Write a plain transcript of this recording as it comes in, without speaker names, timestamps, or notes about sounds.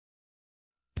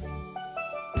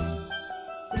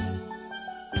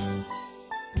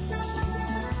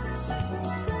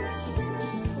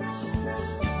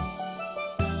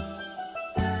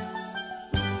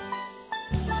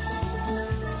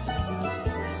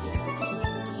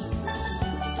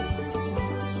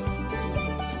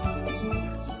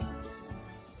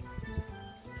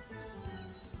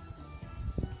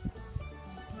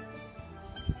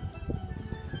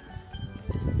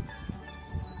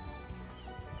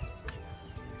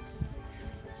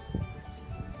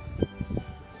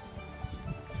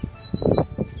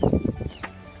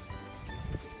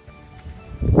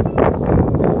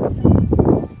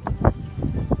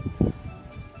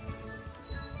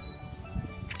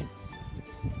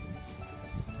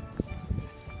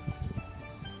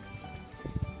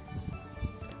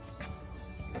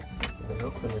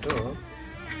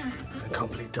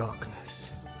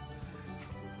darkness.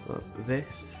 Well,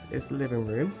 this is the living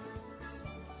room,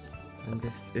 and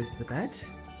this is the bed.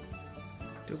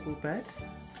 Double bed,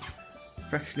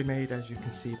 freshly made, as you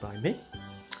can see by me.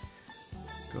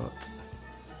 Got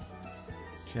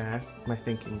chair, my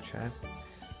thinking chair,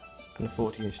 and a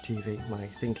 40-inch TV, my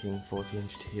thinking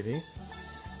 40-inch TV,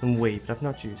 and Wii, but I've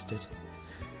not used it.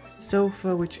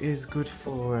 Sofa, which is good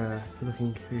for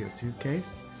looking through your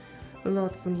suitcase.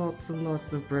 Lots and lots and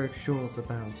lots of brochures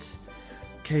about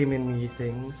Cayman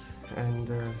things, and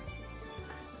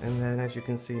then, as you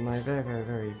can see, my very, very,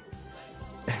 very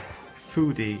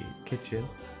foodie kitchen.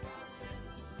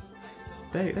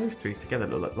 Those three together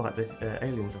look like the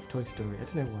aliens of Toy Story. I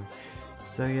don't know why.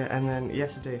 So yeah, and then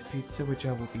yesterday's pizza, which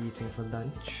I will be eating for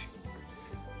lunch.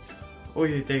 All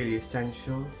your daily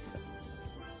essentials.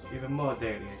 Even more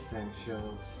daily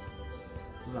essentials.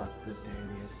 Lots of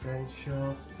daily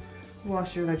essentials.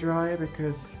 Washer and a dryer,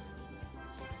 because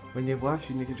when you wash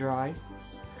you need to dry.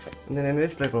 And then in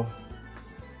this little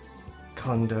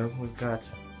condo we've got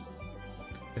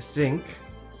a sink,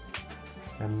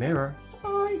 a mirror,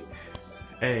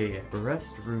 a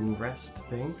restroom rest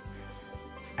thing,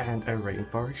 and a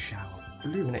rainforest shower.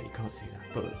 Illuminate, you can't see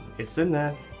that, but it's in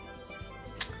there.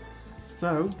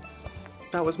 So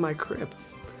that was my crib,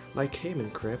 my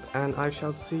Cayman crib, and I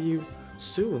shall see you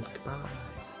soon. Goodbye.